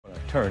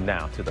turn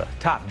now to the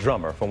top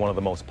drummer for one of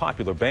the most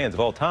popular bands of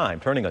all time,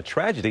 turning a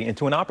tragedy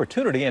into an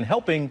opportunity and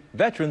helping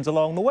veterans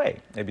along the way.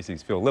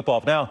 ABC's Phil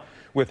Lipoff now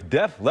with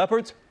Def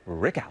Leppard's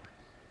Rick Allen.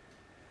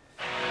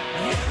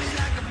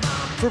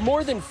 For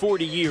more than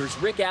 40 years,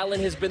 Rick Allen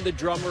has been the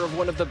drummer of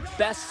one of the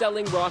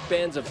best-selling rock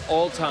bands of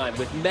all time,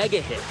 with mega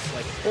hits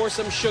like Pour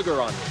Some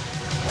Sugar on Me.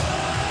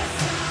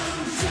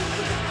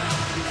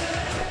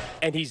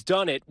 And he's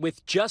done it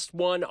with just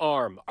one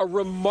arm, a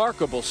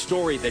remarkable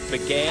story that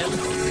began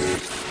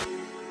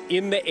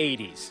in the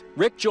 80s.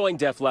 Rick joined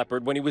Def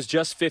Leppard when he was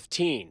just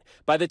 15.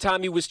 By the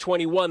time he was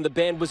 21, the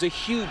band was a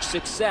huge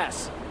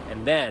success.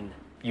 And then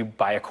you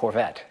buy a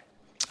Corvette.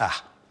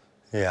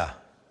 Yeah.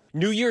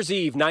 New Year's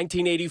Eve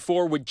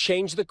 1984 would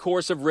change the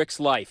course of Rick's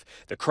life.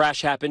 The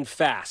crash happened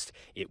fast.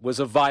 It was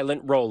a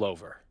violent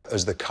rollover.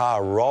 As the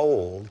car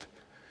rolled,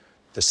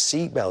 the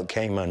seatbelt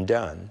came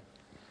undone,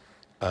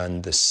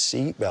 and the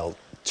seatbelt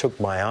took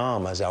my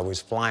arm as I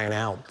was flying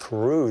out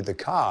through the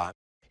car.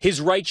 His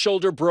right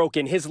shoulder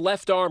broken, his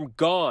left arm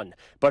gone.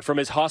 But from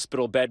his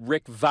hospital bed,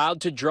 Rick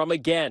vowed to drum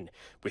again.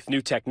 With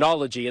new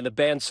technology and the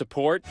band's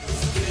support,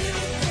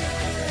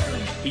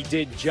 he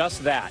did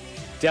just that.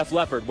 Def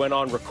Leppard went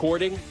on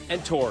recording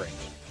and touring.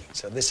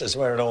 So this is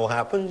where it all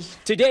happens?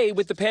 Today,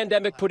 with the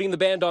pandemic putting the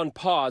band on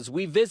pause,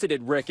 we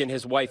visited Rick and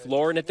his wife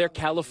Lauren at their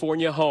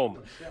California home.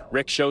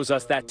 Rick shows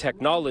us that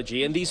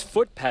technology and these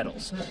foot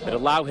pedals that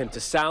allow him to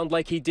sound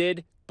like he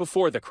did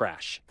before the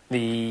crash.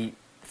 The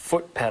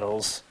foot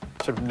pedals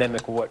sort of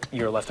mimic what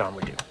your left arm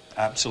would do.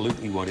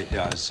 Absolutely what it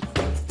does.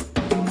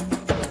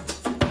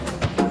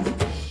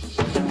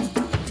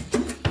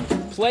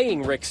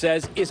 Playing, Rick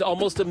says, is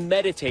almost a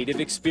meditative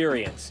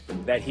experience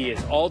that he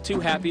is all too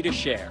happy to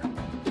share.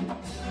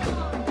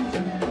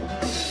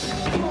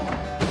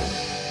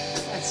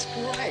 That's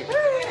great.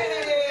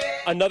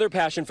 Another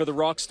passion for the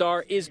rock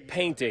star is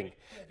painting.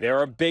 There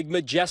are big,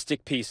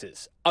 majestic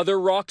pieces, other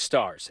rock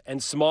stars,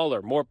 and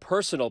smaller, more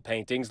personal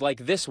paintings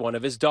like this one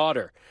of his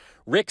daughter.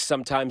 Rick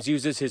sometimes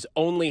uses his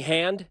only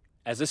hand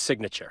as a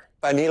signature.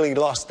 I nearly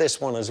lost this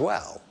one as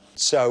well.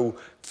 So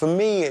for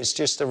me, it's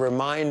just a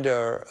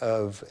reminder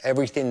of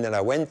everything that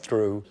I went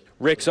through.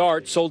 Rick's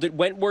art sold at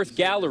Wentworth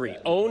Gallery,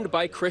 owned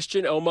by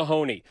Christian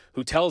O'Mahony,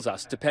 who tells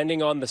us,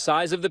 depending on the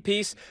size of the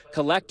piece,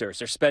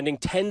 collectors are spending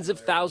tens of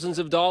thousands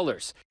of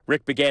dollars.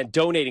 Rick began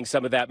donating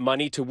some of that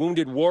money to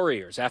wounded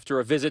warriors after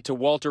a visit to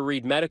Walter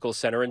Reed Medical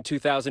Center in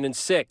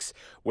 2006,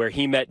 where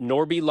he met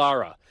Norby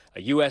Lara,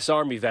 a U.S.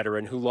 Army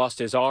veteran who lost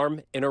his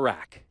arm in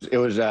Iraq. It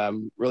was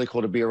really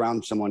cool to be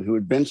around someone who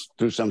had been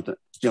through something,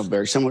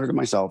 very similar to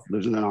myself,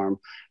 losing an arm,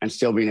 and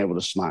still being able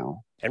to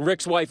smile. And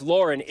Rick's wife,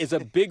 Lauren, is a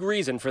big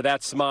reason for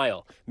that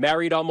smile.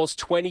 Married almost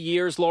 20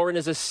 years, Lauren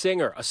is a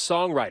singer, a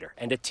songwriter,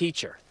 and a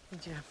teacher.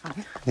 Did you have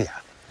fun? Yeah,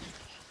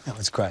 that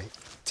was great.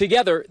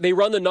 Together, they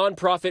run the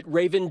nonprofit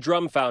Raven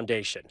Drum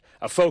Foundation,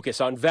 a focus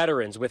on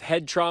veterans with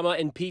head trauma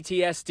and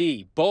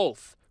PTSD,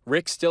 both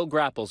Rick still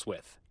grapples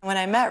with. When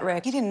I met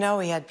Rick, he didn't know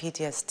he had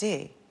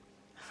PTSD.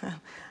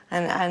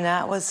 and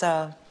that was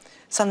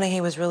something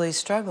he was really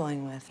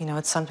struggling with. You know,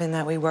 it's something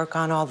that we work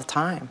on all the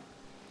time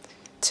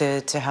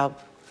to help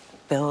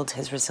build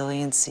his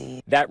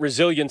resiliency. That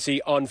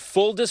resiliency on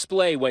full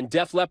display when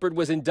Def Leppard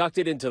was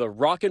inducted into the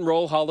Rock and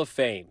Roll Hall of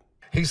Fame.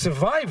 He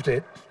survived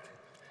it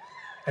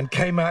and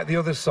came out the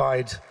other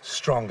side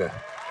stronger.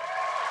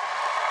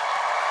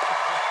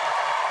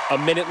 A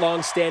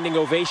minute-long standing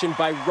ovation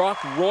by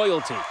rock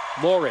royalty.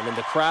 Lauren and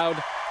the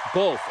crowd,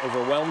 both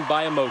overwhelmed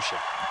by emotion.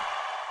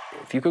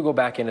 If you could go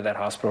back into that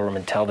hospital room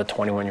and tell the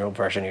 21-year-old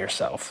version of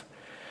yourself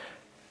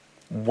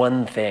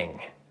one thing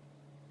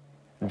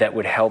that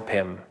would help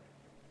him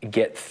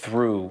get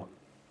through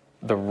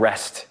the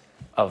rest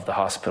of the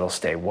hospital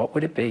stay, what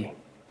would it be?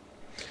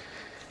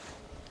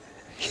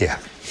 Yeah.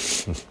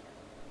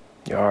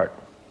 Your heart.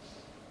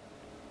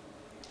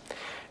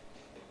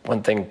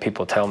 One thing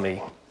people tell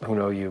me who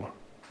know you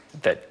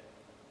that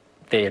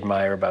they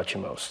admire about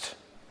you most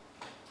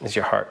is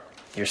your heart,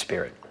 your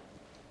spirit.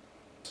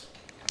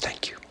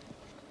 Thank you.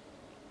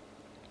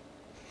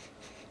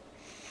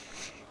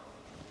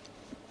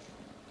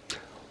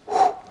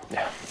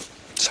 Yeah.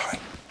 Sorry.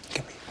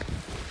 Give me.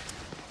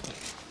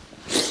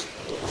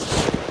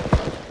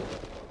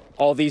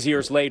 All these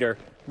years later,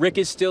 Rick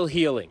is still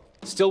healing,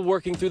 still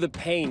working through the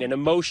pain and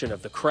emotion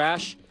of the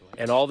crash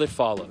and all that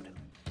followed.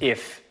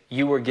 If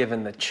you were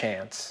given the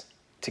chance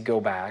to go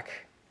back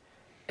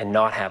and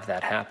not have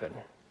that happen,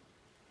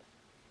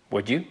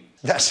 would you?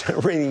 That's a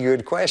really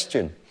good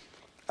question.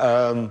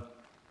 In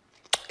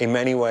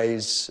many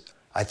ways,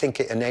 I think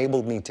it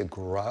enabled me to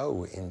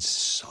grow in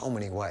so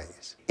many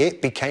ways.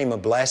 It became a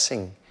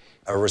blessing,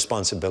 a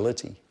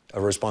responsibility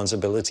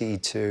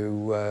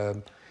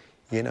to,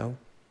 you know,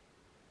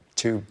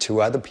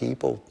 to other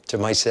people, to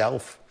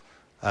myself.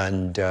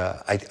 And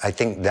I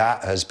think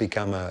that has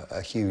become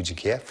a huge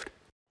gift.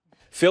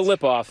 Phil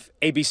Lipoff,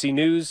 ABC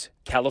News,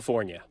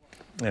 California.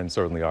 And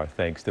certainly our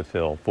thanks to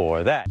Phil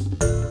for that.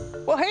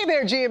 Well, hey, Hey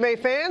there, GMA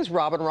fans.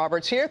 Robin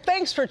Roberts here.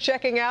 Thanks for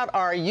checking out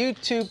our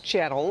YouTube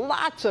channel.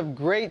 Lots of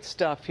great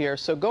stuff here.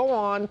 So go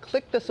on,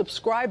 click the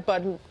subscribe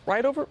button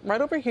right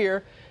over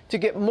here to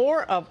get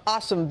more of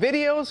awesome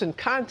videos and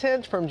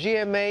content from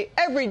GMA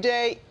every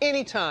day,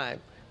 anytime.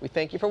 We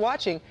thank you for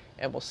watching,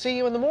 and we'll see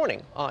you in the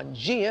morning on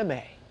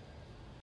GMA.